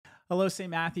Hello, St.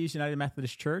 Matthew's United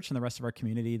Methodist Church and the rest of our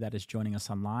community that is joining us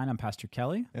online. I'm Pastor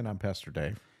Kelly. And I'm Pastor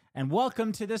Dave. And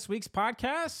welcome to this week's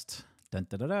podcast. Dun,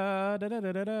 da, da, da, da, da,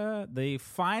 da, da, the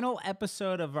final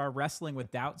episode of our Wrestling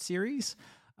with Doubt series.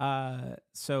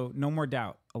 So no more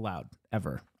doubt allowed,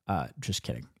 ever. Just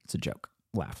kidding. It's a joke.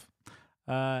 Laugh.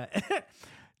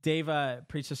 Dave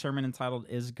preached a sermon entitled,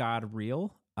 Is God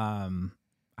Real?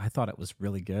 I thought it was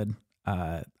really good.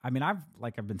 I've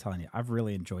been telling you, I've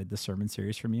really enjoyed the sermon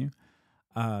series from you.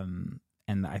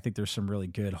 And I think there's some really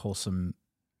good, wholesome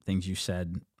things you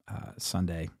said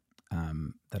Sunday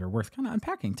that are worth kind of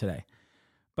unpacking today.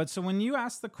 But so when you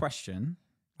asked the question,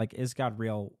 like, is God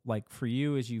real? Like for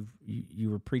you, as you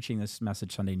were preaching this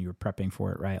message Sunday and you were prepping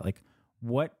for it, right? Like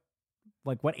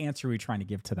what answer were you trying to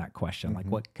give to that question? Like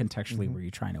what contextually were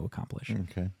you trying to accomplish?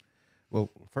 Okay.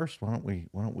 Well, first, why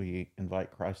don't we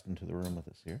invite Christ into the room with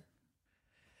us here?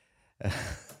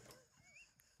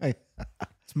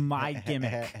 It's my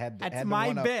gimmick. That's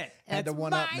my bit. Had to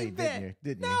one up me, didn't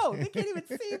you? No, they can't even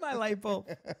see my light bulb.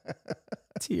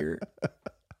 Tear.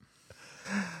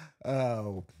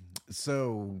 Oh,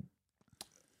 so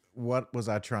what was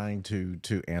I trying to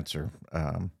answer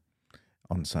on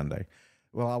Sunday?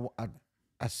 Well,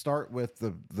 I start with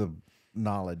the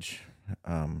knowledge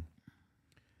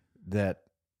that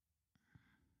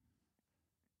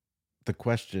the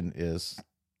question is,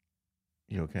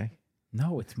 you okay?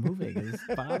 No, it's moving. It's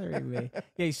bothering me.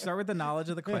 Yeah, you start with the knowledge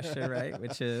of the question, right?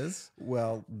 Which is,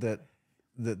 well, that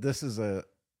this is this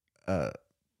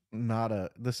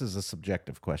is a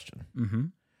subjective question. mm-hmm.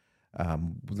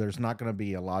 There's not going to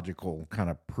be a logical kind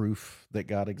of proof that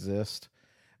God exists,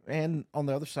 and on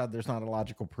the other side, there's not a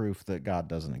logical proof that God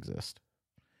doesn't exist.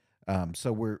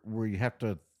 So we have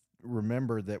to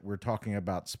remember that we're talking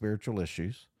about spiritual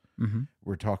issues. Mm-hmm.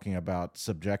 We're talking about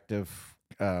subjective,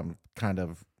 kind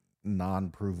of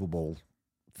non-provable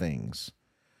things.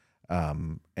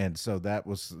 And so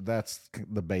that's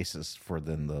the basis for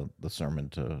then the sermon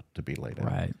to be laid out.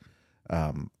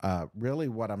 Right. Really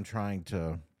what I'm trying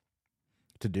to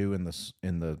do in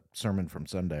the sermon from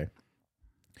Sunday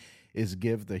is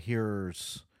give the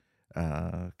hearers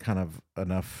kind of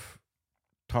enough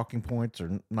talking points,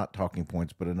 or not talking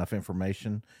points, but enough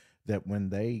information that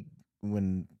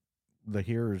when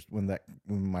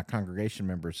my congregation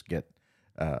members get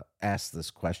asked this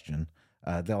question,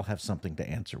 they'll have something to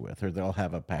answer with, or they'll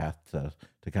have a path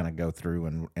to kind of go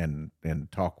through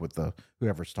and talk with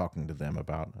whoever's talking to them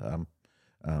about,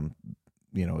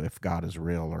 if God is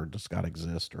real, or does God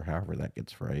exist, or however that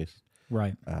gets phrased.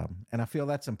 Right. And I feel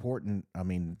that's important. I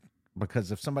mean,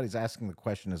 because if somebody's asking the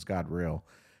question, is God real?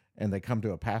 And they come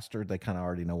to a pastor, they kind of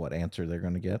already know what answer they're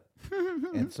going to get.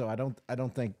 And so I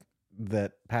don't think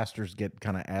that pastors get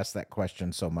kind of asked that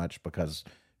question so much because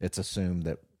it's assumed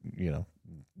that,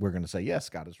 we're going to say, yes,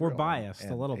 God is real. We're biased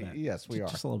a little bit. Yes, we are.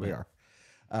 Just a little bit. We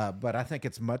are. But I think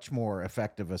it's much more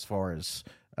effective as far as,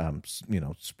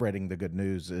 spreading the good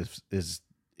news is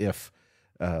if,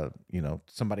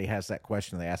 somebody has that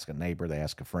question, they ask a neighbor, they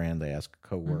ask a friend, they ask a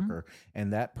coworker,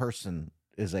 and that person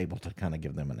is able to kind of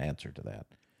give them an answer to that.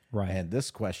 Right. And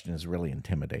this question is really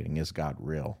intimidating. Is God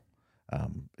real?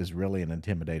 Is really an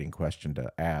intimidating question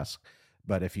to ask.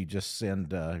 But if you just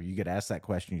send, you get asked that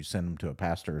question, you send them to a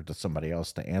pastor or to somebody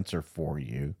else to answer for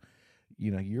you,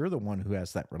 you're the one who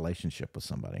has that relationship with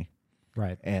somebody.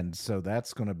 Right. And so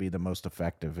that's going to be the most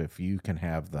effective if you can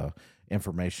have the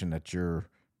information at your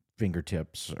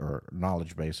fingertips or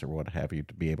knowledge base or what have you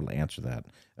to be able to answer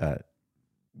that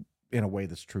in a way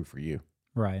that's true for you.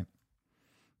 Right.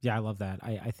 Yeah, I love that.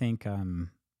 I think,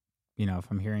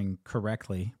 if I'm hearing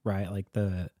correctly, right, like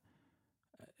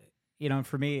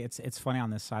for me, it's funny on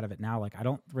this side of it now. Like, I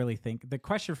don't really think the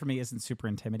question for me isn't super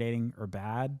intimidating or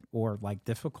bad or like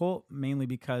difficult, mainly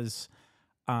because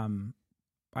I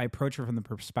approach it from the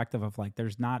perspective of like,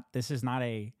 it's not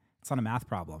a math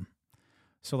problem.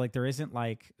 So like, there isn't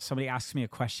like somebody asks me a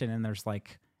question and there's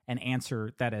like an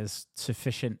answer that is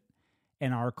sufficient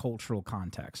in our cultural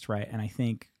context, right? And I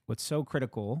think what's so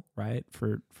critical, right,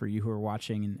 for you who are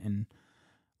watching and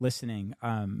listening,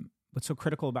 what's so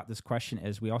critical about this question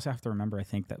is we also have to remember, I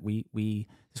think, that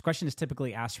this question is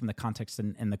typically asked from the context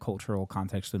and the cultural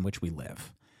context in which we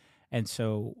live. And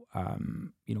so,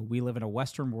 we live in a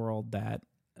Western world that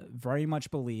very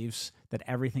much believes that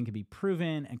everything can be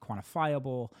proven and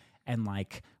quantifiable and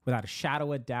like without a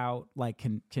shadow of doubt, like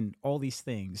can all these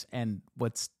things. And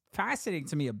what's fascinating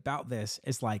to me about this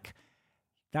is like,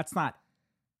 that's not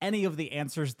any of the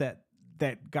answers that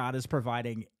God is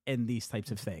providing in these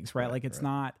types of things, right? Like it's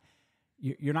not,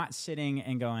 you're not sitting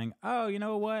and going, oh, you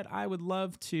know what? I would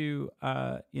love to,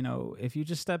 if you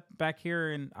just step back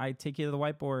here and I take you to the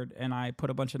whiteboard and I put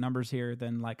a bunch of numbers here,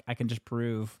 then like I can just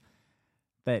prove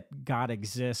that God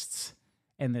exists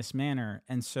in this manner.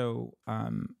 And so,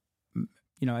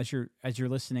 as you're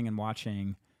listening and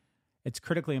watching, it's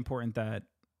critically important that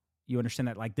you understand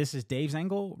that like this is Dave's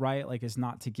angle, right? Like, is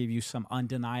not to give you some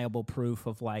undeniable proof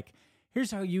of like, here's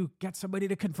how you get somebody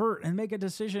to convert and make a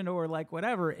decision or like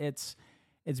whatever. It's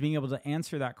being able to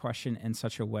answer that question in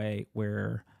such a way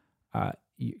where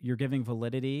you're giving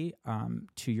validity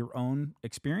to your own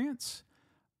experience,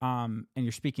 and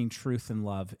you're speaking truth and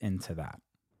love into that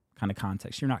kind of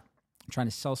context. You're not trying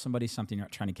to sell somebody something. You're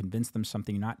not trying to convince them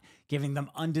something. You're not giving them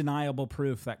undeniable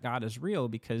proof that God is real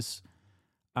because,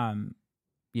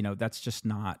 that's just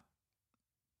not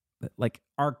like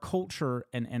our culture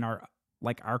and our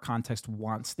context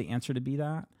wants the answer to be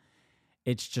that.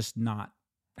 It's just not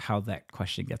how that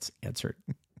question gets answered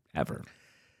ever.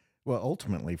 Well,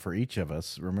 ultimately, for each of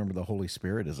us, remember the Holy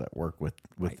Spirit is at work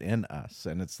within us,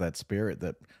 and it's that Spirit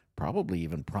that probably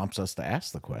even prompts us to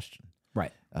ask the question.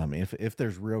 Right. If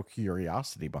there's real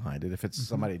curiosity behind it, if it's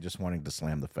somebody just wanting to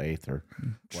slam the faith or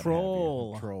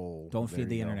troll. Don't feed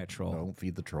the internet troll. Don't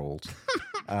feed the trolls.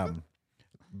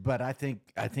 But I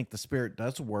think the Spirit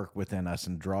does work within us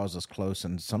and draws us close,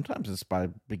 and sometimes it's by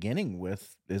beginning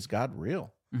with, is God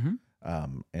real?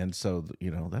 And so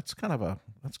that's kind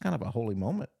of a holy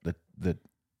moment that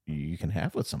you can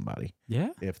have with somebody.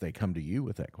 Yeah, if they come to you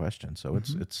with that question. So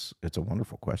it's a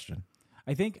wonderful question.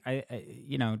 I think I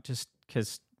just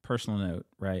because personal note,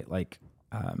 right? Like,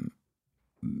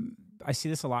 I see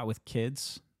this a lot with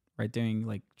kids, right? Doing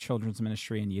like children's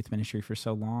ministry and youth ministry for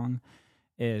so long.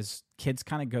 Is kids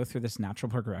kind of go through this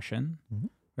natural progression where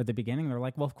at the beginning they're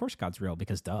like, well, of course God's real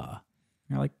because duh. And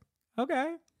you're like,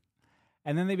 okay.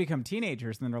 And then they become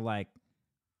teenagers and then they're like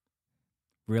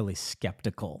really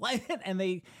skeptical.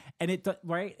 It's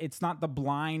not the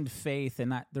blind faith,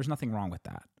 and that there's nothing wrong with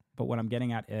that. But what I'm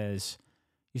getting at is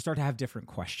you start to have different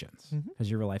questions because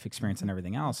your real life experience and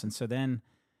everything else. And so then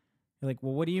you're like,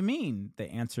 well, what do you mean the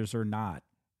answers are not?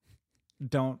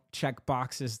 Don't check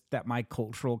boxes that my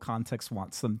cultural context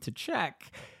wants them to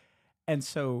check. And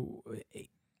so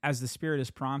as the Spirit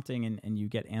is prompting and you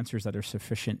get answers that are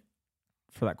sufficient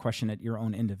for that question at your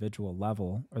own individual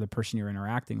level or the person you're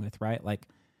interacting with, right? Like,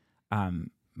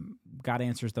 God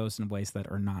answers those in ways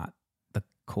that are not the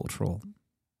cultural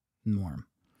norm.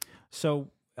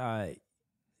 So,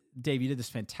 Dave, you did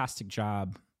this fantastic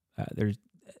job there's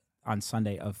on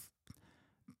Sunday of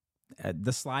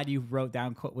the slide you wrote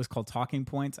down was called Talking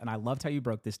Points. And I loved how you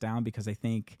broke this down because I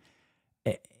think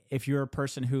if you're a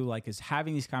person who like is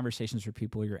having these conversations with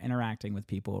people, you're interacting with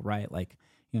people, right? Like,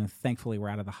 thankfully we're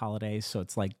out of the holidays. So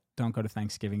it's like, don't go to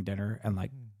Thanksgiving dinner and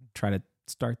like try to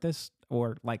start this,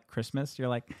 or like Christmas. You're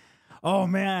like, oh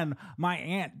man, my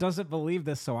aunt doesn't believe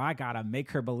this, so I gotta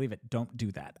make her believe it. Don't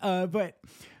do that.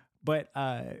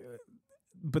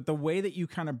 But the way that you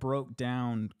kind of broke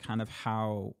down kind of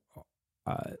how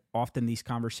often these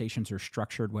conversations are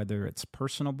structured, whether it's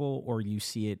personable or you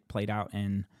see it played out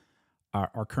in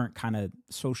our current kind of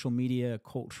social media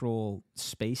cultural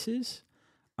spaces,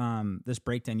 this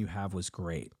breakdown you have was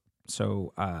great.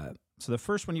 So the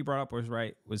first one you brought up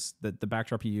was the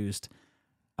backdrop you used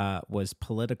was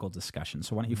political discussion.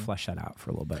 So why don't you flesh that out for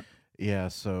a little bit? Yeah.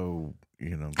 So,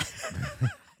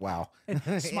 wow.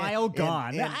 Smile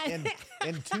gone.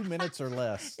 In 2 minutes or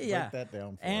less. Yeah. Break that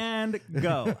down for and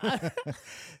go.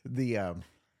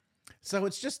 So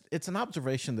it's an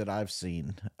observation that I've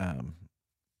seen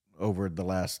over the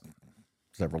last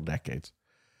several decades,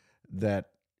 that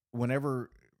whenever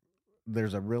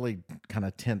there's a really kind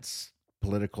of tense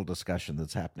political discussion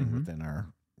that's happening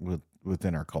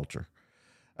within our culture,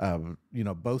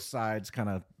 both sides kind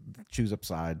of choose up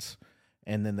sides,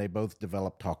 and then they both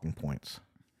develop talking points.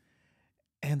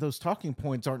 And those talking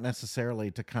points aren't necessarily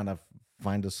to kind of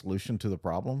find a solution to the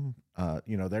problem.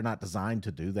 They're not designed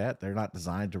to do that. They're not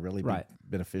designed to really be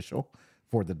beneficial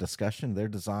for the discussion. They're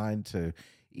designed to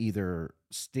either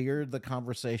steer the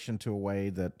conversation to a way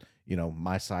that,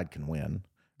 my side can win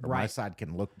or my side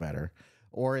can look better,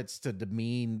 or it's to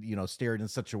demean, steer it in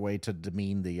such a way to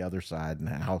demean the other side. And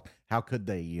how could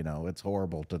they, it's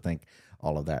horrible to think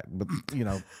all of that. But,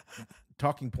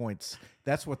 talking points,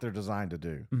 that's what they're designed to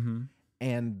do. Mm-hmm.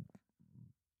 And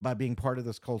by being part of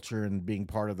this culture and being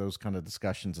part of those kind of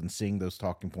discussions and seeing those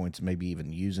talking points, maybe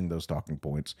even using those talking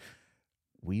points,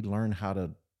 we learn how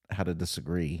to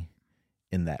disagree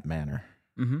in that manner.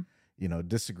 Mm-hmm.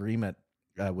 Disagreement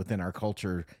within our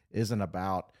culture isn't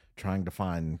about trying to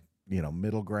find,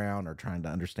 middle ground or trying to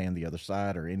understand the other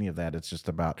side or any of that. It's just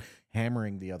about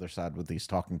hammering the other side with these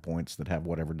talking points that have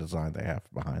whatever design they have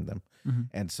behind them.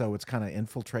 And so it's kind of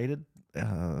infiltrated,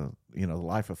 the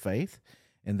life of faith,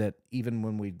 and that even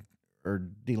when we are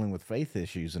dealing with faith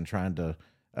issues and trying to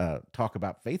talk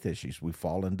about faith issues, we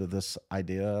fall into this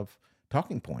idea of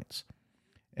talking points.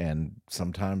 And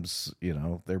sometimes,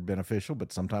 they're beneficial,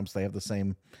 but sometimes they have the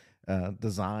same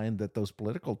design that those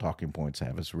political talking points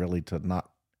have, is really to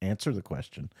not answer the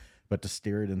question, but to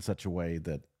steer it in such a way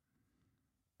that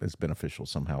is beneficial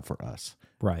somehow for us.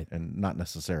 Right. And not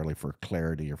necessarily for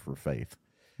clarity or for faith.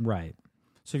 Right.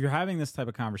 So if you're having this type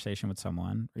of conversation with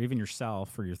someone, or even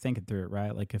yourself, or you're thinking through it,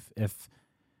 right? Like if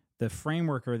the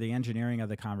framework or the engineering of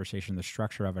the conversation, the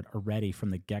structure of it already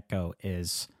from the get-go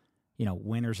is,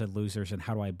 winners and losers, and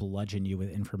how do I bludgeon you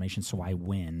with information so I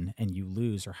win and you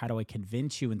lose, or how do I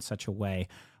convince you in such a way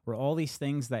where all these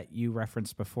things that you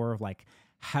referenced before, like,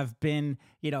 have been,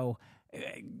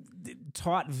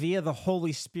 taught via the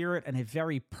Holy Spirit in a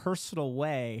very personal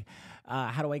way.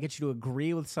 How do I get you to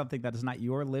agree with something that is not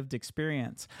your lived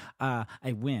experience?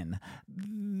 I win.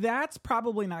 That's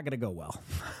probably not going to go well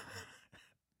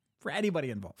for anybody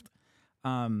involved.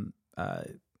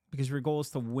 Because your goal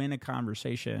is to win a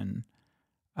conversation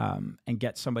and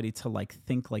get somebody to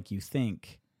think like you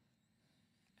think.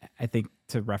 I think,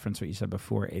 to reference what you said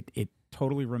before, it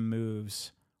totally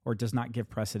removes or does not give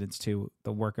precedence to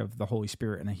the work of the Holy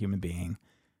Spirit in a human being,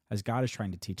 as God is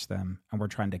trying to teach them, and we're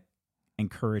trying to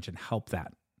encourage and help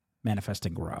that manifest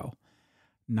and grow,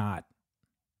 not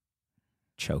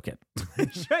choke it,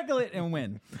 strangle it, and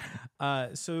win.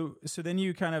 So then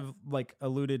you kind of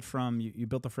alluded from, you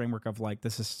built the framework of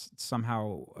this is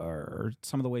somehow, or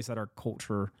some of the ways that our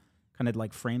culture kind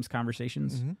of frames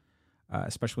conversations,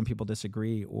 especially when people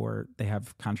disagree or they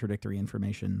have contradictory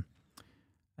information.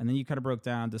 And then you kind of broke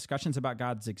down discussions about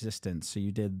God's existence. So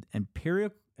you did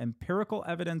empirical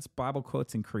evidence, Bible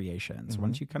quotes, and creation. So why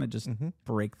don't you kind of just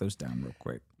break those down real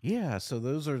quick? Yeah, so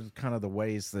those are kind of the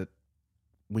ways that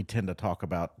we tend to talk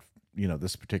about,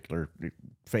 this particular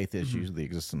faith issues, the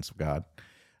existence of God.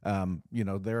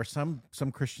 There are some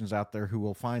Christians out there who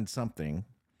will find something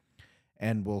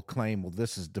and will claim, well,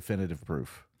 this is definitive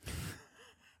proof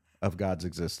of God's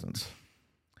existence.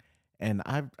 And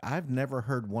I've never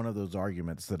heard one of those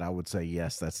arguments that I would say,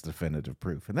 yes, that's definitive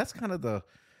proof. And that's kind of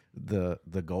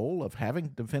the goal of having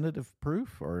definitive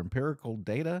proof or empirical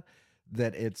data,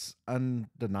 that it's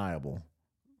undeniable.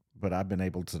 But I've been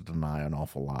able to deny an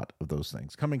awful lot of those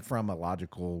things, coming from a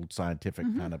logical, scientific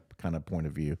kind of point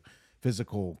of view,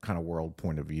 physical kind of world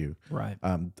point of view. Right.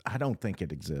 I don't think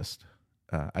it exists.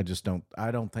 I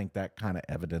don't think that kind of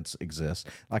evidence exists,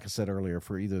 like I said earlier,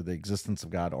 for either the existence of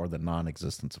God or the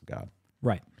non-existence of God.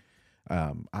 Right.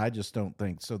 I just don't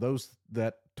think so.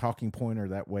 That talking point or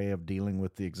that way of dealing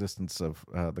with the existence of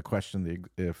the question,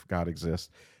 if God exists,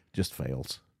 just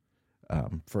fails.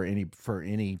 For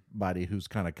anybody who's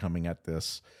kind of coming at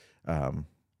this,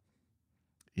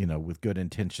 with good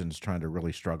intentions, trying to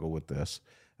really struggle with this,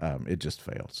 it just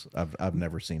fails. I've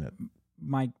never seen it.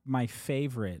 My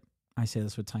favorite, I say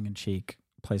this with tongue in cheek,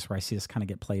 place where I see this kind of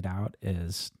get played out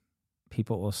is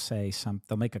people will say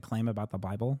they'll make a claim about the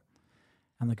Bible,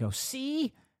 and they go,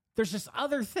 "See, there's this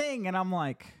other thing," and I'm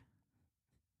like,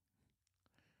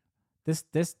 this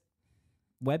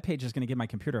webpage is going to give my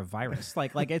computer a virus.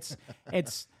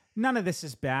 It's none of this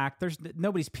is back.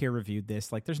 Nobody's peer reviewed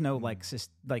this. There's no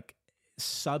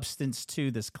substance to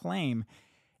this claim.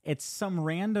 It's some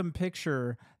random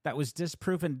picture that was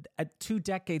disproven 2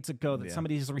 decades ago that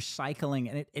somebody's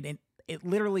recycling, and it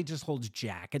literally just holds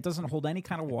jack. It doesn't hold any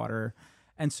kind of water.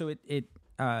 And so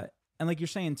and like you're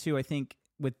saying too, I think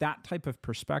with that type of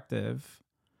perspective,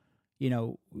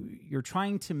 you're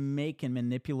trying to make and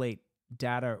manipulate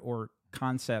data or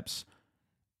concepts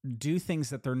do things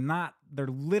that they're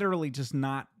literally just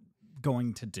not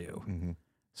going to do.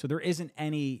 So there isn't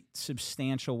any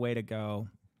substantial way to go,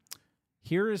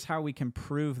 here is how we can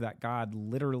prove that God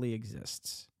literally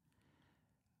exists.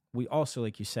 We also,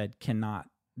 like you said,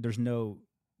 there's no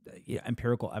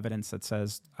empirical evidence that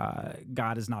says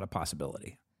God is not a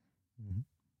possibility.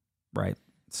 Right?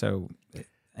 So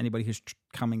anybody who's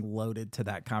coming loaded to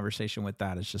that conversation with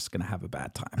that is just going to have a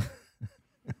bad time.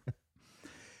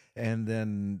 And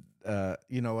then,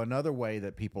 another way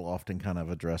that people often kind of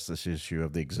address this issue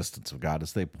of the existence of God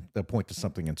is they point to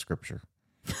something in Scripture.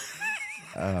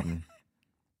 And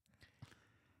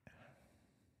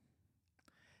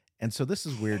so this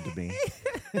is weird to me.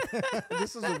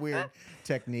 This is a weird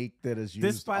technique that is used.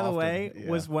 This, by often. the way,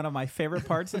 was one of my favorite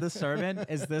parts of the sermon.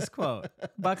 Is this quote?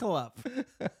 Buckle up.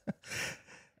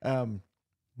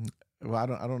 Well,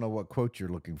 I don't know what quote you're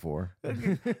looking for.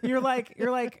 You're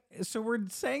like, so we're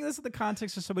saying this in the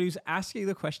context of somebody who's asking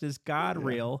the question, is God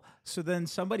real? So then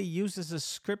somebody uses a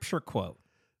scripture quote.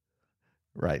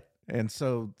 Right. And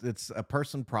so it's a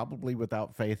person probably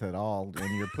without faith at all,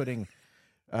 and you're putting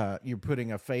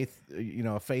a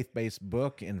faith-based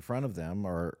book in front of them,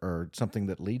 or something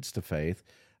that leads to faith,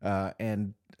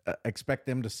 and expect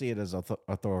them to see it as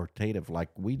authoritative like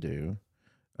we do,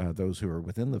 those who are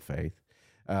within the faith.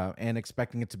 And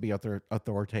expecting it to be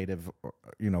authoritative,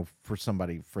 for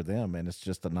somebody, for them, and it's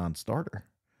just a non-starter.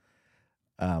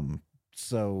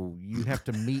 So you have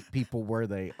to meet people where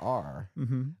they are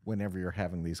whenever you're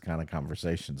having these kind of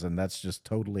conversations, and that's just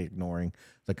totally ignoring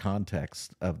the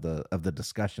context of the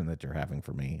discussion that you're having.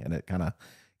 For me, and it kind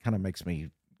of makes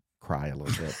me cry a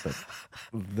little bit,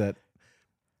 but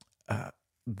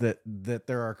that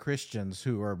there are Christians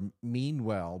who mean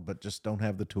well, but just don't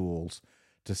have the tools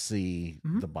to see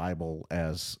the Bible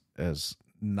as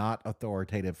not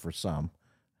authoritative for some,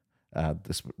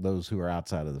 those who are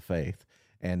outside of the faith,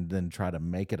 and then try to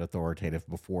make it authoritative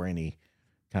before any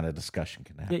kind of discussion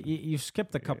can happen. You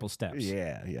skipped a couple steps.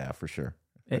 Yeah, for sure.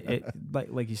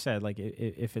 Like you said, like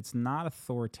if it's not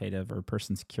authoritative or a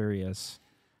person's curious,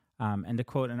 and to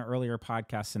quote an earlier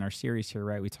podcast in our series here,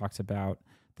 right, we talked about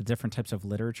the different types of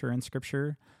literature in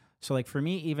Scripture. So like for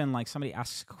me, even like somebody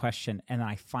asks a question and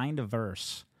I find a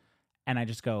verse and I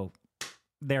just go,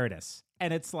 there it is.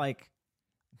 And it's like,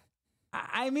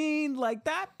 I mean, like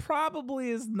that probably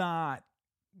is not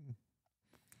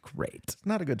great. It's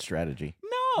not a good strategy.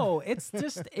 No, it's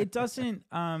just, it doesn't,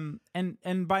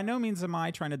 and by no means am I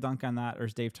trying to dunk on that, or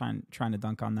is Dave trying to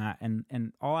dunk on that.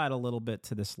 And I'll add a little bit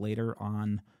to this later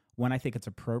on when I think it's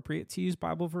appropriate to use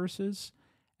Bible verses,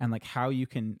 and like how you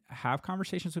can have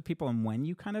conversations with people, and when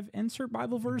you kind of insert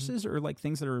Bible verses or like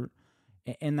things that are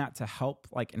in that to help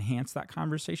like enhance that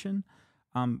conversation.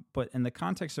 But in the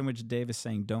context in which Dave is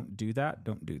saying, don't do that.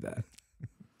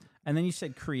 And then you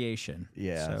said creation.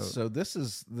 Yeah. So this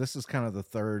is kind of the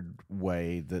third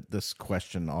way that this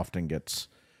question often gets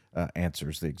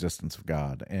answers the existence of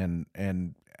God. And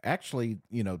actually,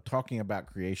 talking about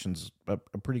creation's a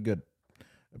pretty good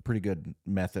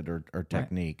method or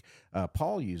technique. Right.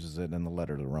 Paul uses it in the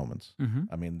letter to the Romans.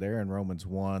 I mean, there in Romans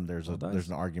 1, there's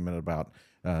an argument about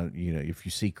if you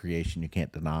see creation, you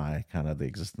can't deny kind of the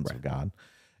existence of God.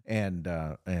 And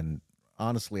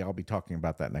honestly, I'll be talking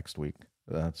about that next week.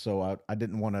 So I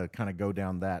didn't want to kind of go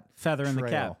down that feather in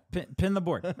trail. the cap. Pin the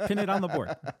board. Pin it on the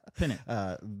board. Pin it.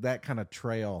 That kind of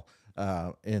trail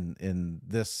in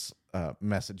this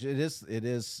message. It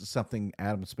is something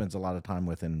Adam spends a lot of time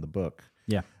with in the book.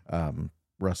 Yeah.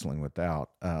 Wrestling without.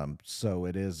 So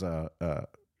it is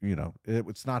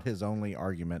it's not his only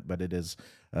argument, but it is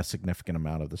a significant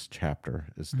amount of this chapter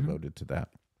is devoted to that.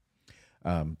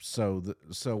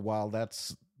 So while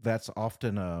that's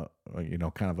often a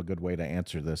kind of a good way to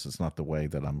answer this, it's not the way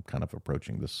that I'm kind of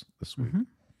approaching this week.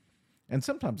 And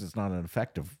sometimes it's not an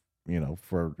effective,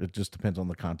 for it just depends on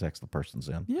the context the person's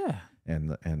in. Yeah.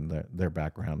 And their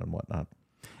background and whatnot.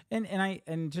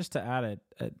 And just to add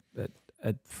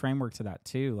a framework to that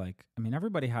too, like, I mean,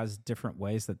 everybody has different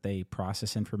ways that they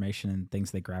process information and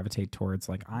things they gravitate towards.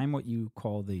 Like, I'm what you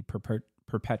call the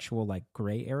perpetual like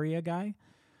gray area guy.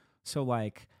 So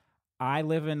like, I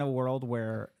live in a world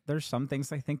where there's some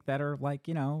things I think that are like,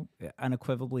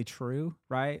 unequivocally true,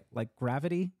 right? Like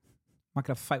gravity. I'm not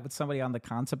going to fight with somebody on the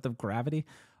concept of gravity.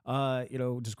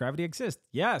 Does gravity exist?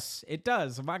 Yes, it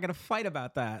does. I'm not going to fight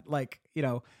about that. Like,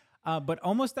 but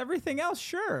almost everything else,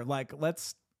 sure. Like,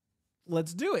 let's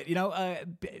do it,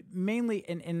 mainly.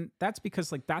 And that's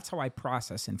because like, that's how I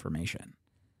process information.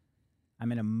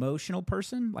 I'm an emotional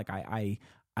person. Like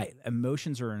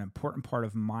emotions are an important part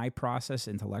of my process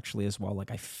intellectually as well.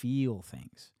 Like I feel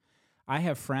things. I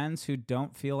have friends who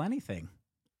don't feel anything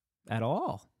at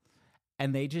all,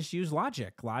 and they just use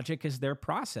logic. Logic is their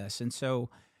process. And so,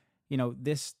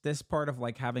 this part of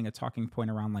like having a talking point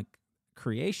around like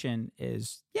creation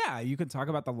is, you can talk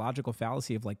about the logical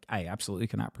fallacy of like, I absolutely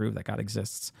cannot prove that God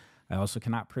exists. I also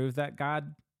cannot prove that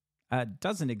God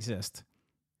doesn't exist.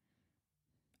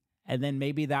 And then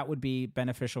maybe that would be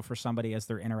beneficial for somebody as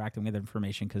they're interacting with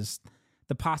information, because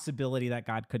the possibility that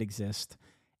God could exist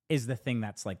is the thing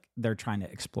that's like they're trying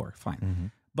to explore.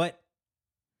 Fine. But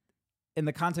in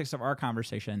the context of our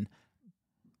conversation,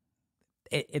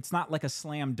 it's not like a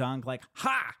slam dunk, like,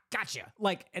 ha, gotcha.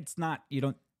 Like, it's not, you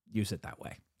don't use it that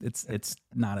way. It's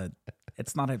not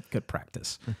a good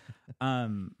practice.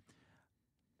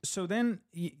 So then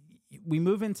we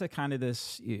move into kind of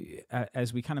this,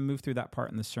 as we kind of move through that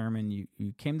part in the sermon, you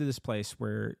came to this place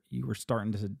where you were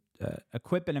starting to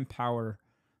equip and empower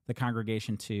the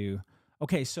congregation to,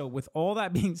 okay, so with all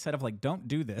that being said of like, don't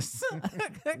do this.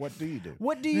 What do you do?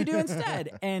 What do you do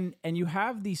instead? And you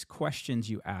have these questions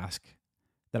you ask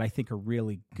that I think are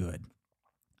really good.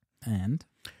 And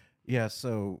yeah,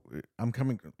 so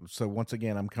once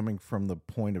again, I'm coming from the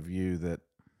point of view that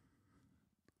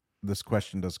this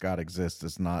question, does God exist,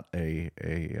 is not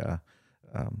it's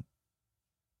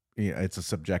a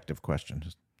subjective question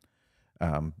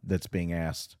that's being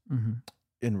asked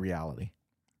in reality.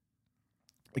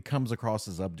 It comes across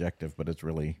as objective, but it's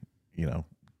really,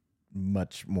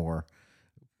 much more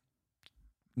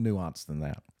nuanced than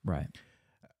that. right.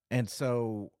 And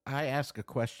so I ask a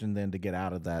question then to get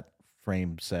out of that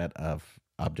frame set of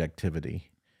objectivity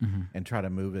and try to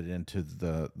move it into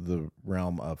the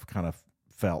realm of kind of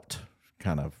felt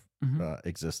kind of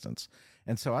existence.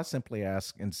 And so I simply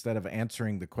ask, instead of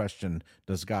answering the question,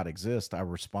 does God exist? I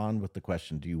respond with the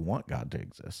question, do you want God to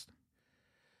exist?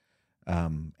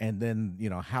 And then,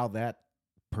 how that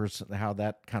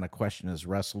kind of question is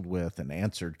wrestled with and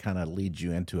answered kind of leads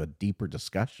you into a deeper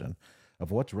discussion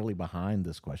of what's really behind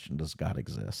this question. Does God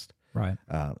exist? Right.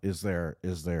 Is there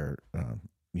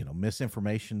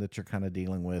misinformation that you're kind of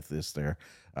dealing with? Is there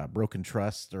broken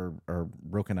trust or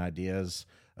broken ideas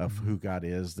of who God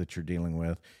is that you're dealing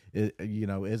with?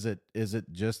 Is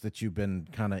it just that you've been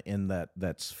kind of in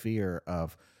that sphere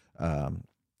of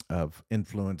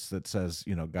influence that says,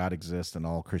 God exists and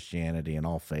all Christianity and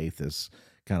all faith is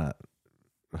kind of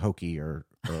hokey or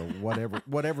whatever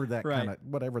that right.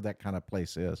 whatever that kind of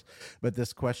place is. But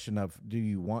this question of, do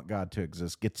you want God to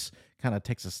exist,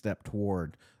 takes a step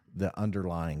toward the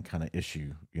underlying kind of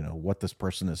issue, what this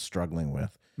person is struggling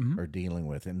with or dealing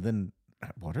with. And then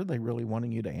what are they really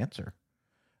wanting you to answer?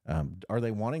 Are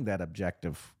they wanting that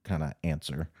objective kind of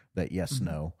answer, that yes,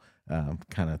 no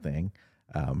kind of thing?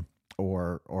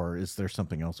 Or is there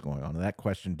something else going on? And that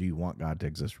question, do you want God to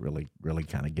exist, really, really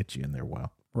kind of gets you in there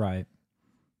well. Right.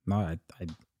 No, I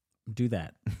do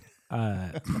that.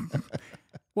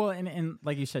 Well, and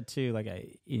like you said too, like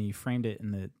you framed it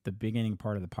in the beginning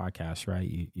part of the podcast,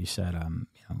 right? You said,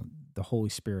 the Holy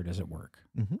Spirit is at work,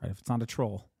 right? If it's not a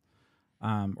troll,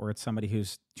 or it's somebody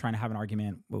who's trying to have an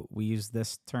argument, we use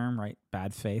this term, right?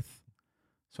 Bad faith.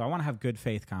 So I want to have good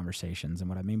faith conversations. And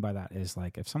what I mean by that is,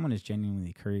 like, if someone is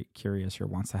genuinely curious or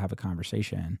wants to have a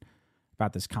conversation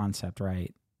about this concept,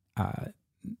 right?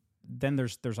 Then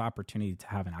there's opportunity to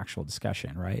have an actual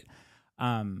discussion, right?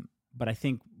 But I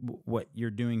think what you're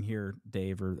doing here,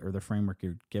 Dave, or the framework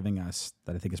you're giving us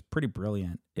that I think is pretty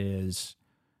brilliant is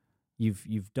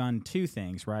you've done two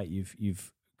things, right?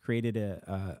 You've created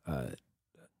the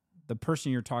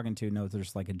person you're talking to knows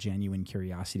there's like a genuine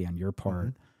curiosity on your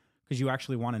part because you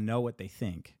actually want to know what they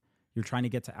think. You're trying to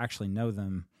get to actually know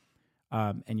them.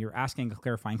 And you're asking a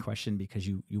clarifying question because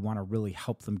you want to really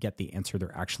help them get the answer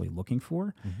they're actually looking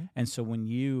for. And so when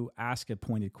you ask a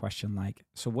pointed question like,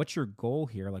 so what's your goal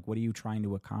here? Like, what are you trying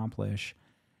to accomplish?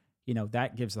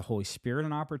 That gives the Holy Spirit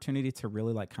an opportunity to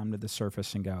really like come to the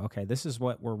surface and go, okay, this is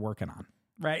what we're working on,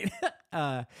 right?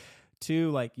 Two,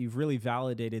 like, you've really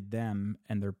validated them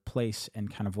and their place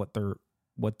and kind of what they're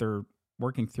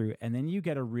working through. And then you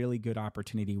get a really good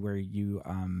opportunity where you,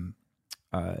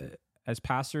 as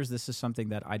pastors, this is something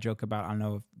that I joke about. I don't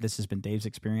know if this has been Dave's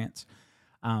experience,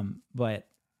 but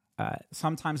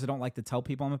sometimes I don't like to tell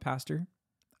people I'm a pastor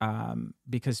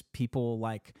because people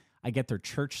I get their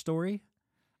church story.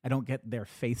 I don't get their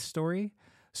faith story.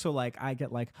 So I get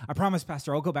I promise,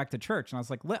 Pastor, I'll go back to church. And I was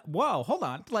like, whoa, hold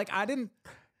on. I didn't,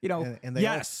 and they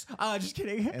yes, just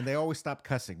kidding. And they always stop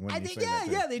cussing when you say that.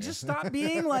 Yeah, they just stop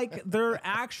being their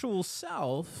actual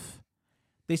self.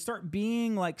 They start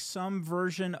being some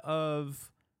version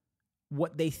of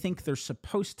what they think they're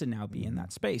supposed to now be in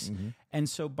that space. And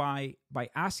so by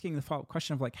asking the follow-up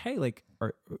question of hey,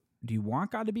 do you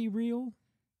want God to be real?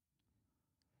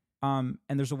 And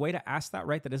there's a way to ask that,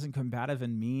 right? That isn't combative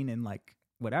and mean and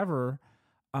whatever.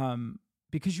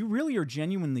 Because you really are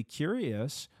genuinely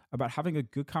curious about having a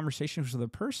good conversation with the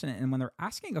person. And when they're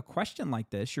asking a question like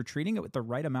this, you're treating it with the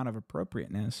right amount of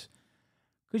appropriateness.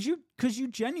 Because you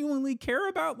genuinely care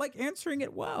about answering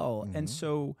it well. And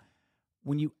so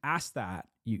when you ask that,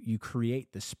 you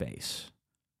create the space,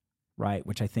 right?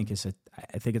 Which I think it's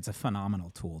a phenomenal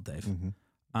tool, Dave.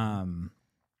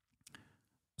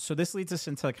 So this leads us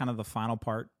into kind of the final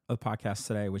part of the podcast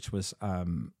today, which was,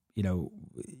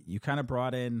 you kind of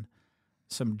brought in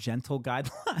some gentle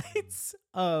guidelines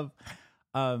of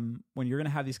when you're going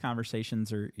to have these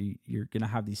conversations or you're going to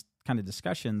have these kind of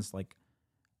discussions,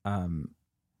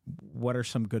 what are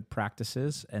some good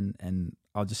practices? And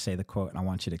I'll just say the quote, and I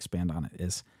want you to expand on it,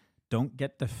 is don't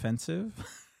get defensive.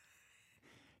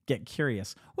 get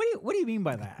curious. What do you mean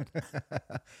by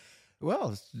that?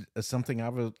 Well, it's something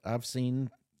I've seen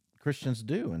Christians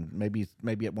do, and maybe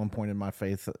at one point in my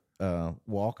faith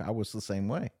walk, I was the same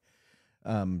way.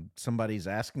 Somebody's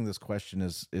asking this question: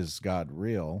 Is God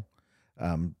real?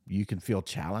 You can feel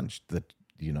challenged that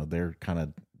they're kind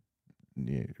of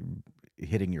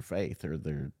hitting your faith, or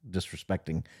they're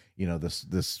disrespecting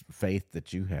this faith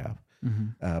that you have.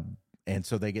 And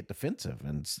so they get defensive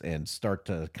and start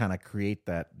to kind of create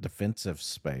that defensive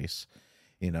space,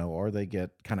 or they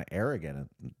get kind of arrogant.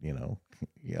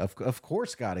 Yeah, of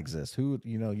course God exists. Who,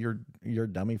 you're a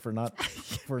dummy for not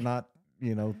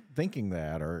thinking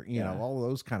that, or all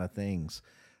those kind of things.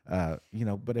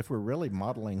 But if we're really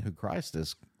modeling who Christ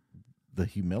is, the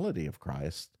humility of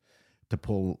Christ,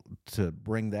 to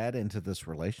bring that into this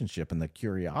relationship and the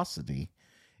curiosity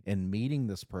in meeting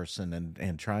this person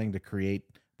and trying to create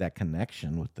that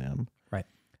connection with them. Right.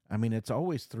 I mean, it's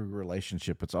always through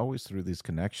relationship. It's always through these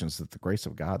connections that the grace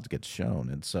of God gets shown.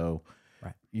 And so,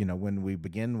 right. When we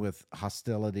begin with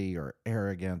hostility or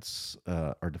arrogance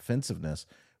or defensiveness,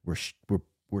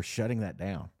 we're shutting that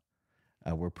down.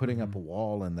 We're putting up a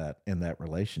wall in that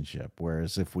relationship.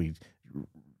 Whereas if we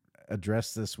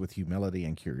address this with humility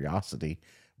and curiosity,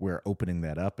 we're opening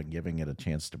that up and giving it a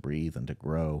chance to breathe and to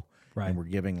grow. Right. And we're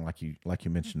giving, like you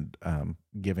mentioned,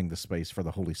 giving the space for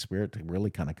the Holy Spirit to really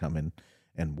kind of come in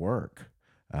and work,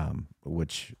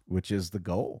 which is the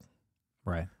goal.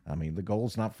 Right. I mean, the goal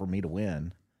is not for me to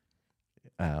win.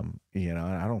 I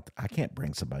can't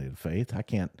bring somebody to faith. I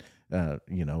can't,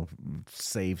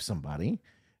 save somebody.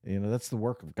 That's the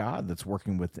work of God that's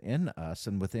working within us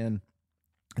and within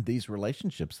these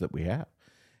relationships that we have.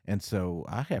 And so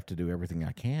I have to do everything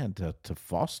I can to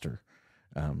foster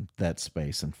that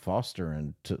space and foster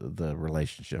into the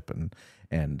relationship and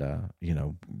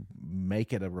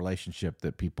make it a relationship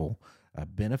that people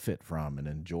benefit from and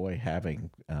enjoy having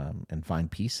and find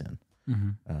peace in,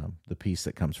 the peace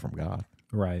that comes from God.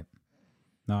 Right.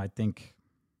 No, I think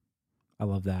I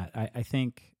love that. I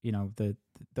think,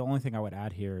 the only thing I would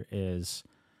add here is,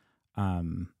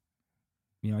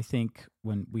 I think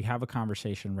when we have a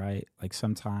conversation, right, like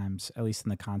sometimes, at least in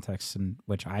the context in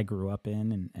which I grew up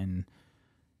in and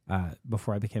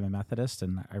before I became a Methodist,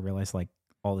 and I realized like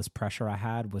all this pressure I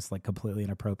had was like completely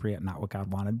inappropriate, not what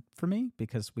God wanted for me,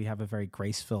 because we have a very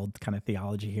grace-filled kind of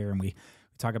theology here. And we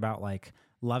talk about like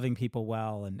loving people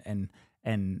well and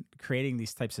creating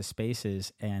these types of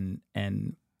spaces and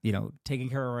taking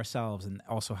care of ourselves and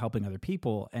also helping other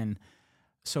people. And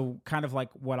so kind of like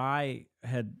what I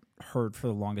had heard for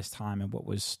the longest time and what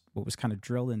was kind of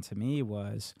drilled into me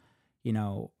was,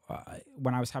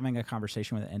 when I was having a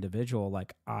conversation with an individual,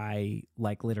 like I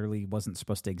like literally wasn't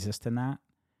supposed to exist in that.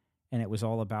 And it was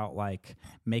all about like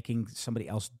making somebody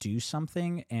else do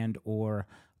something and, or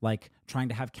like trying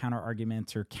to have counter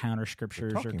arguments or counter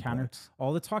scriptures or counter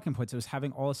all the talking points. It was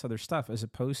having all this other stuff, as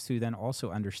opposed to then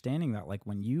also understanding that like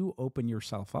when you open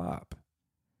yourself up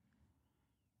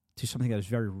to something that is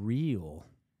very real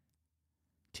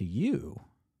to you,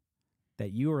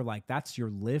 that you are like, that's your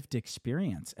lived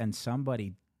experience, and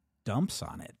somebody dumps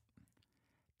on it,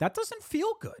 that doesn't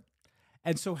feel good.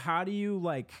 And so how do you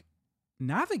like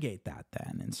navigate that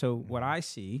then? And so what I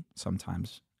see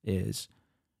sometimes is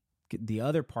the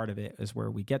other part of it is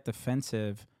where we get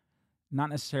defensive, not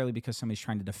necessarily because somebody's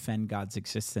trying to defend God's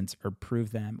existence or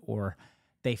prove them, or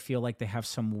they feel like they have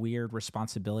some weird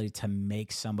responsibility to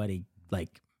make somebody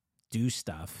like do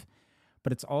stuff.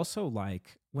 But it's also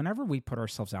like whenever we put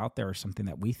ourselves out there or something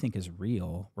that we think is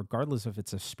real, regardless if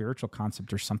it's a spiritual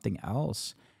concept or something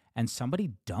else, and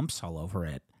somebody dumps all over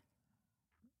it,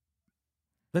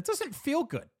 that doesn't feel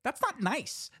good. That's not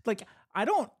nice. Like, I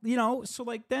don't, so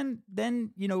like then,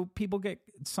 people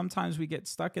sometimes we get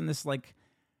stuck in this like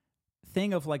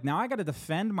thing of like, now I got to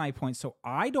defend my point so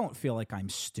I don't feel like I'm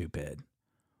stupid.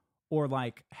 Or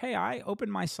like, hey, I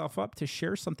opened myself up to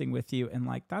share something with you, and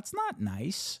like, that's not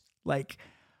nice. Like,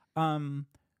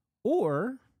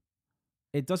 or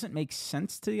it doesn't make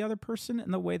sense to the other person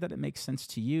in the way that it makes sense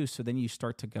to you. So then you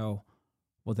start to go,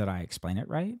 well, did I explain it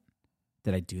right?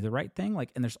 Did I do the right thing?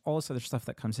 Like, and there's all this other stuff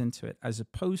that comes into it, as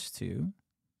opposed to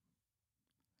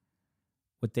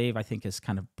what Dave, I think, is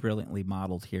kind of brilliantly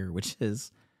modeled here, which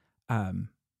is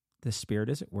the Spirit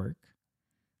is at work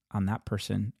on that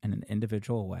person in an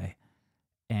individual way.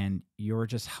 And you're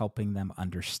just helping them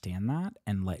understand that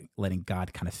and letting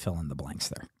God kind of fill in the blanks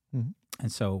there. Mm-hmm. And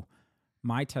so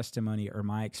my testimony or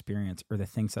my experience or the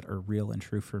things that are real and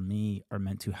true for me are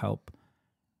meant to help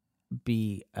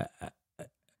be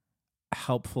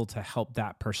helpful to help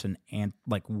that person and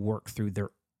like work through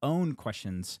their own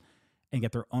questions and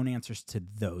get their own answers to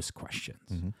those questions.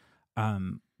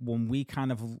 Mm-hmm. when we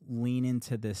kind of lean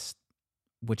into this,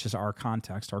 which is our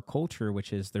context, our culture,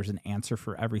 which is there's an answer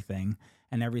for everything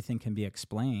and everything can be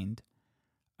explained.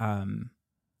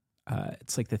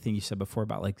 It's like the thing you said before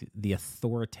about like the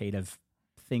authoritative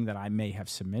thing that I may have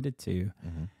submitted to,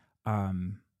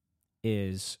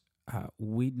 is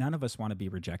none of us want to be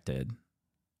rejected.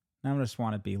 None of us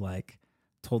want to be like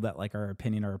told that like our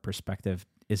opinion or our perspective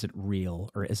isn't real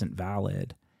or isn't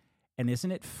valid. And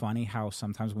isn't it funny how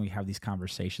sometimes when we have these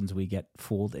conversations, we get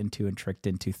fooled into and tricked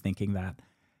into thinking that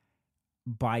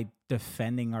by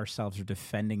defending ourselves or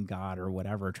defending God or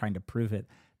whatever, trying to prove it,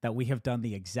 that we have done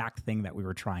the exact thing that we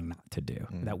were trying not to do,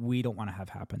 that we don't want to have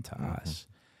happen to us.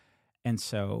 And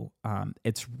so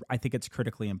I think it's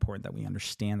critically important that we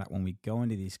understand that when we go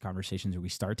into these conversations or we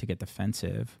start to get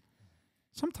defensive,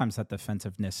 sometimes that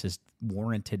defensiveness is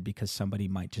warranted because somebody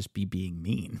might just be being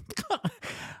mean.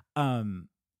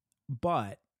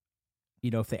 But,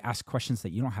 you know, if they ask questions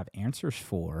that you don't have answers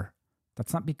for,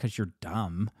 that's not because you're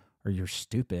dumb or you're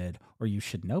stupid or you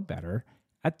should know better.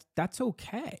 That's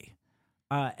okay.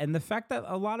 And the fact that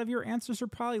a lot of your answers are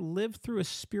probably lived through a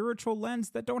spiritual lens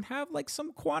that don't have like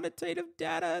some quantitative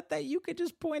data that you could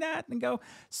just point at and go,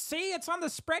 see, it's on the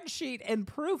spreadsheet and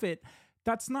prove it.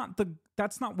 That's not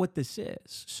what this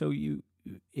is. So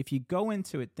if you go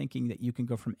into it thinking that you can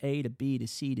go from A to B to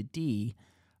C to D,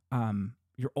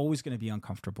 you're always going to be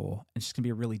uncomfortable. It's just going to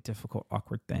be a really difficult,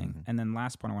 awkward thing. And then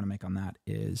last point I want to make on that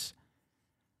is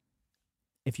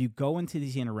if you go into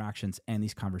these interactions and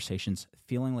these conversations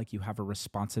feeling like you have a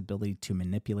responsibility to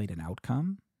manipulate an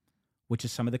outcome, which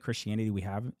is some of the Christianity we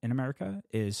have in America,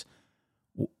 is,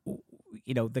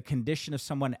 you know, the condition of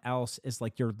someone else is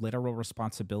like your literal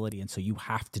responsibility, and so you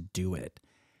have to do it,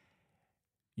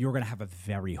 you're going to have a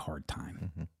very hard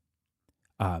time.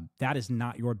 That is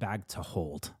not your bag to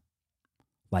hold.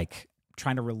 Like,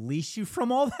 trying to release you from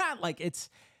all that, like,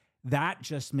 that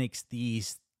just makes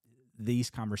these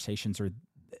conversations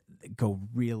go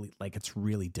really, like, it's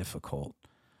really difficult.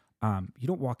 You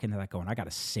don't walk into that going, I got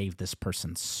to save this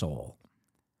person's soul.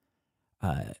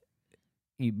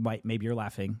 Maybe you're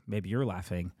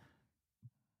laughing,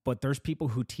 but there's people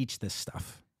who teach this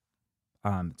stuff.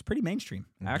 It's pretty mainstream,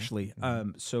 actually.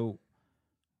 So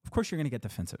of course you're going to get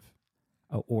defensive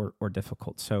or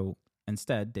difficult. So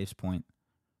instead, Dave's point,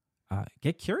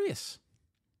 get curious.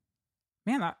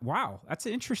 Man, wow, that's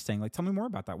interesting. Like, tell me more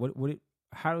about that.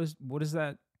 What does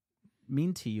that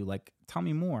mean to you? Like, tell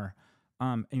me more.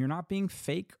 And you're not being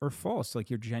fake or false. Like,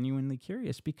 you're genuinely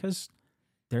curious because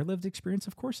their lived experience,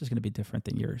 of course, is going to be different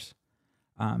than yours,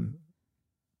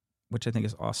 which I think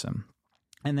is awesome.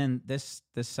 And then this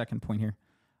second point here,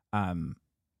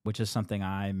 which is something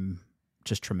I'm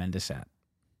just tremendous at.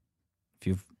 If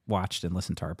you've watched and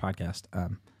listened to our podcast,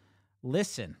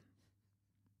 listen.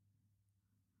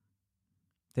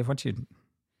 Dave, why don't you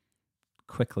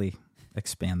quickly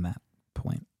expand that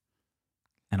point,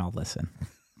 and I'll listen.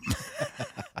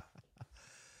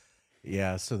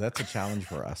 Yeah, so that's a challenge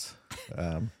for us.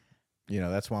 You know,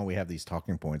 that's why we have these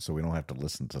talking points, so we don't have to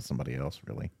listen to somebody else,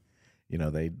 really. You know,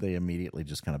 they immediately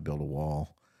just kind of build a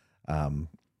wall.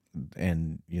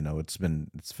 And, you know, it's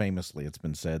been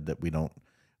said that we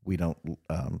don't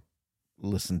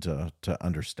listen to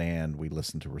understand, we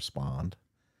listen to respond.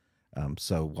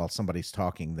 So while somebody's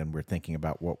talking, then we're thinking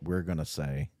about what we're going to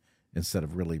say instead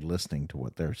of really listening to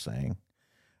what they're saying.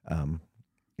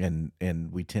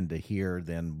 And we tend to hear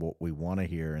then what we want to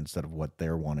hear instead of what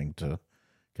they're wanting to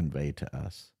convey to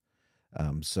us.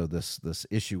 So this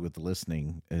issue with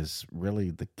listening is really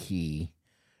the key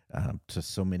to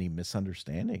so many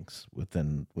misunderstandings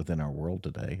within our world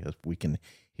today. If we can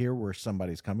hear where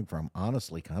somebody's coming from,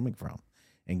 honestly coming from,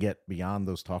 and get beyond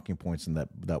those talking points and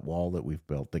that wall that we've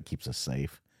built that keeps us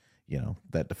safe, you know,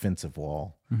 that defensive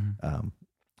wall,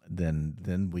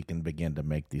 then we can begin to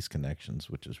make these connections,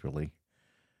 which is really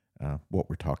what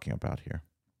we're talking about here.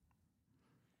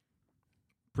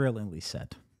 Brilliantly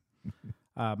said.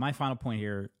 My final point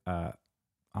here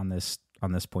on this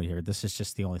point here, this is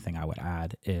just the only thing I would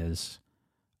add is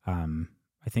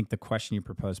I think the question you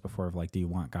proposed before of like, do you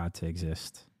want God to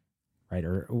exist? Right,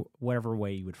 or whatever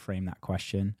way you would frame that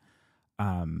question.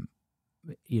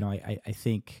 You know, I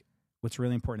think what's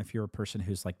really important if you're a person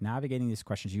who's like navigating these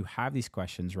questions, you have these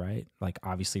questions, right? Like,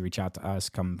 obviously reach out to us,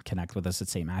 come connect with us at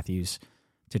St. Matthew's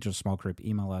Digital Small Group,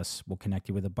 email us. We'll connect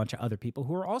you with a bunch of other people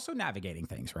who are also navigating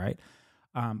things, right?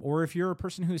 Or if you're a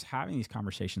person who's having these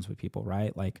conversations with people,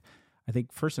 right? Like, I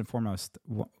think first and foremost,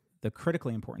 the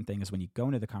critically important thing is when you go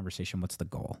into the conversation, what's the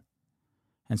goal?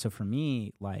 And so for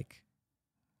me, like,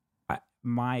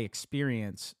 my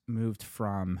experience moved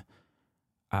from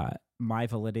my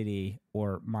validity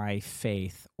or my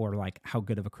faith or like how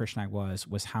good of a Christian I was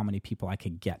how many people I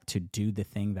could get to do the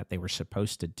thing that they were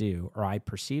supposed to do or I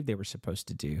perceived they were supposed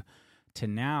to do, to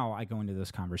now I go into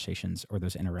those conversations or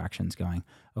those interactions going,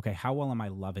 okay, how well am I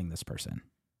loving this person?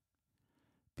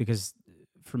 Because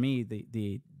for me,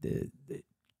 the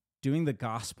doing the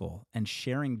gospel and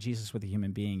sharing Jesus with a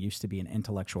human being used to be an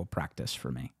intellectual practice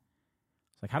for me.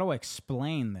 It's like, how do I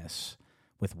explain this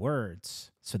with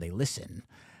words so they listen?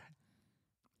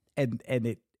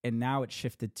 And now it's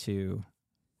shifted to,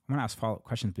 I'm going to ask follow-up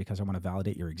questions because I want to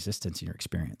validate your existence and your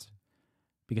experience.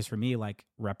 Because for me, like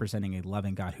representing a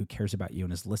loving God who cares about you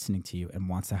and is listening to you and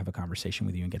wants to have a conversation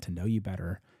with you and get to know you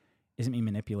better isn't me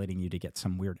manipulating you to get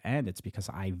some weird end. It's because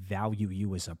I value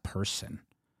you as a person,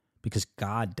 because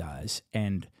God does.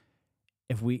 And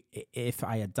if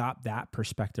I adopt that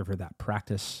perspective or that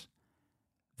practice,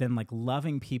 then like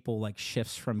loving people like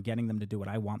shifts from getting them to do what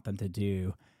I want them to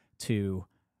do to,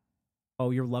 oh,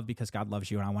 you're loved because God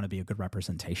loves you and I want to be a good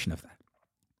representation of that.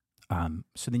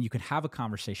 So then you could have a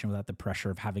conversation without the pressure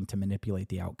of having to manipulate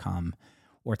the outcome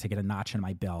or to get a notch in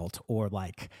my belt or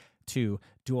like to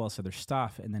do all this other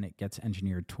stuff. And then it gets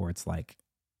engineered towards like,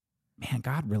 man,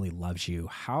 God really loves you.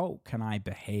 How can I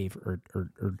behave or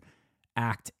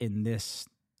act in this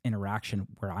interaction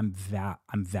where I'm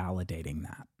validating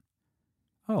that?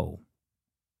 Oh,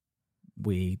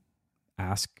 we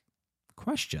ask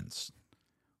questions.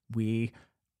 We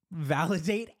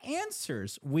validate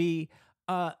answers. We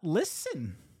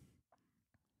listen.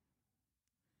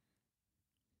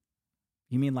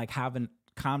 You mean like having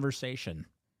conversation?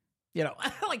 You know,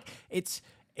 like it's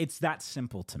that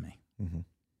simple to me. Mm-hmm.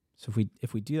 So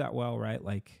if we do that well, right?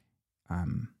 Like,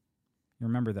 you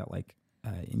remember that, like,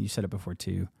 and you said it before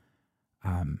too.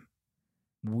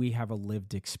 We have a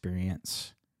lived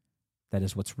experience that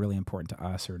is what's really important to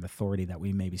us, or an authority that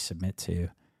we maybe submit to.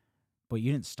 But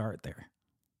you didn't start there.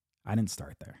 I didn't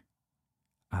start there.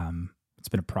 It's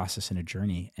been a process and a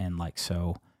journey, and like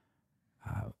so,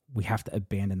 we have to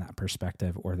abandon that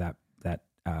perspective or that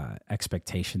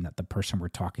expectation that the person we're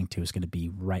talking to is going to be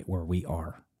right where we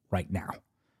are right now,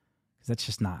 because that's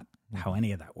just not how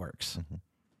any of that works. Mm-hmm.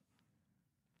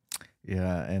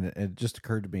 Yeah, and it just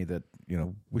occurred to me that, you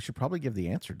know, we should probably give the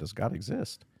answer: does God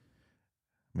exist?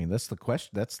 I mean, that's the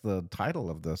question. That's the title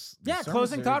of this. Yeah,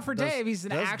 closing thought for Dave. He's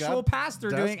an actual pastor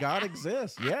doing. Does God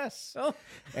exist? Yes.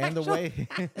 And the way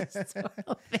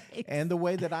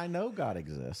that I know God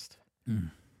exists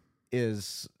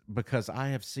is because I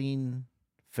have seen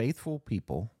faithful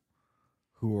people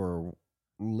who are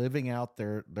living out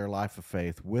their life of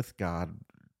faith with God,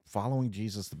 following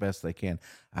Jesus the best they can.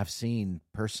 I've seen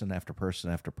person after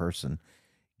person after person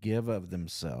give of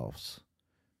themselves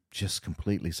just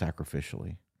completely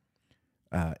sacrificially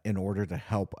in order to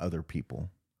help other people.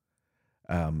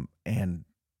 And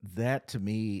that to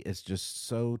me is just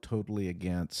so totally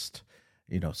against,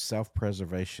 you know,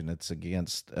 self-preservation. It's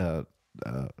against,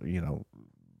 you know,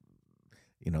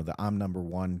 the I'm number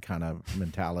one kind of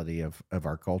mentality of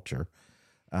our culture.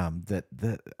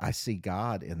 That I see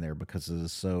God in there because it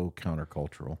is so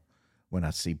countercultural when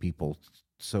I see people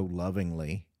so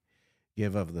lovingly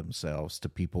give of themselves to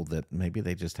people that maybe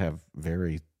they just have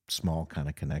very small kind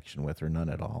of connection with or none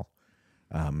at all.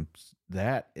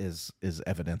 That is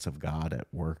evidence of God at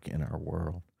work in our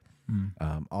world.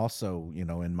 Also, you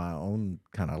know, in my own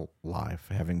kind of life,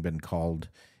 having been called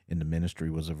into ministry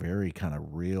was a very kind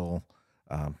of real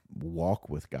walk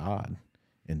with God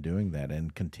in doing that,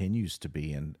 and continues to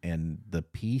be. And the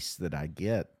peace that I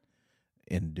get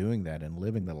in doing that and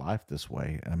living the life this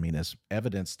way, I mean, is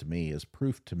evidence to me, is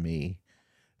proof to me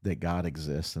that God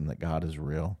exists and that God is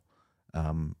real.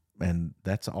 And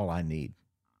that's all I need.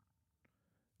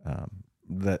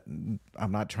 That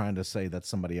I'm not trying to say that's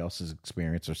somebody else's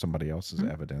experience or somebody else's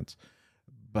evidence,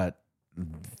 but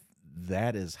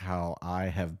that is how I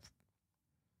have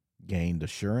gained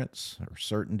assurance or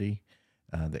certainty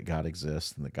that God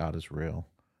exists and that God is real,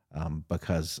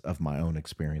 because of my own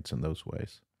experience in those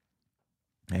ways.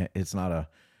 It's not a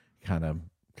kind of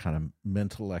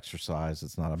mental exercise.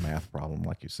 It's not a math problem,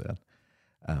 like you said.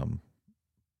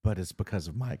 But it's because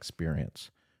of my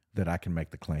experience that I can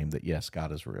make the claim that, yes,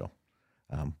 God is real.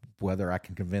 Whether I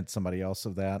can convince somebody else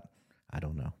of that, I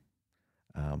don't know.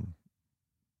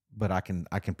 But I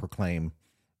can proclaim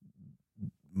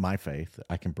my faith.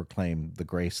 I can proclaim the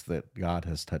grace that God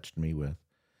has touched me with.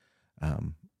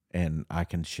 And I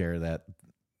can share that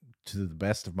to the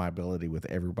best of my ability with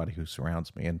everybody who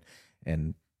surrounds me,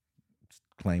 and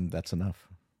claim that's enough.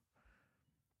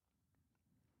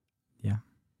 Yeah.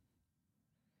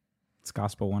 It's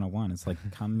Gospel 101. It's like,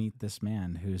 come meet this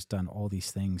man who's done all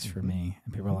these things for me.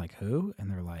 And people are like, who? And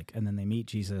they're like, and then they meet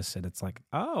Jesus, and it's like,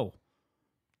 oh,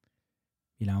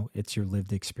 you know, it's your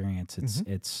lived experience.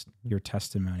 It's your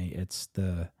testimony. It's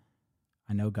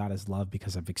I know God is love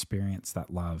because I've experienced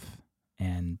that love.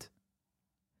 And,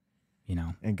 you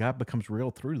know. And God becomes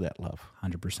real through that love.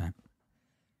 100%.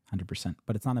 100%.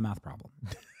 But it's not a math problem.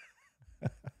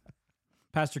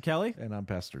 Pastor Kelly. And I'm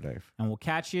Pastor Dave. And we'll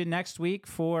catch you next week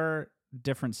for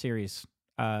different series.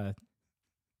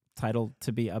 Title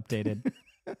to be updated.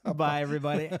 Bye,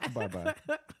 everybody. Bye-bye.